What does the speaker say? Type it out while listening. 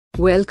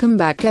Welcome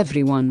back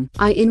everyone.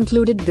 I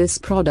included this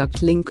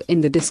product link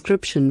in the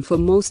description for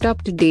most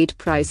up-to-date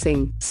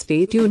pricing.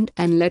 Stay tuned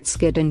and let's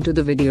get into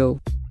the video.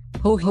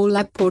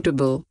 HOHOLLAA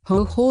Portable.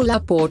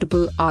 HOHOLLAA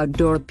Portable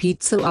Outdoor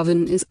Pizza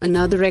Oven is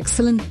another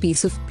excellent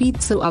piece of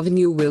pizza oven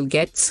you will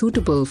get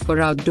suitable for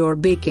outdoor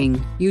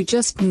baking. You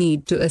just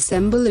need to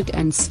assemble it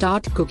and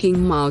start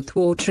cooking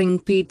mouth-watering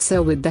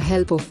pizza with the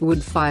help of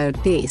wood-fired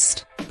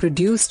paste,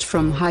 produced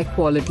from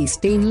high-quality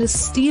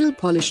stainless steel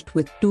polished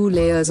with 2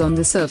 layers on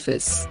the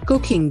surface.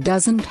 Cooking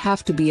doesn't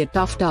have to be a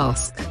tough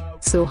task.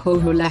 So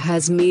HOHOLLAA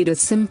has made a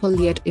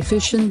simple yet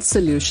efficient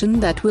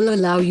solution that will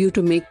allow you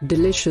to make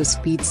delicious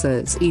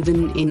pizzas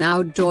even in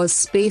outdoor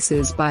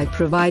spaces by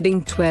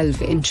providing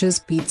 12 inches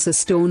pizza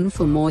stone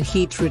for more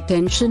heat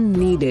retention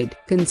needed.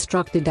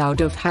 Constructed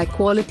out of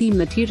high-quality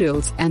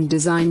materials and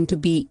designed to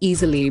be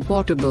easily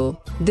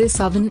portable, this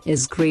oven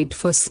is great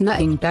for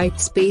snug tight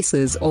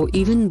spaces or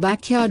even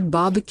backyard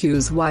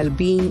barbecues while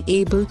being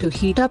able to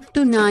heat up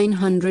to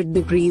 900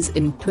 degrees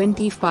in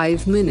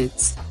 25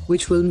 minutes,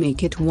 which will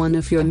make it one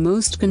of your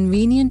most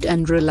convenient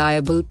and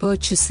reliable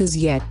purchases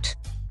yet.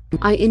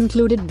 I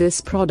included this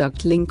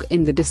product link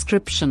in the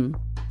description.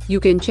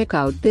 You can check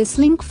out this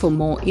link for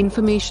more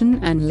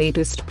information and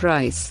latest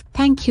price.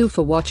 Thank you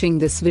for watching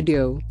this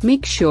video.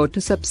 Make sure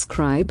to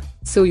subscribe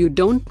so you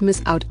don't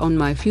miss out on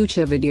my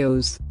future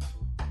videos.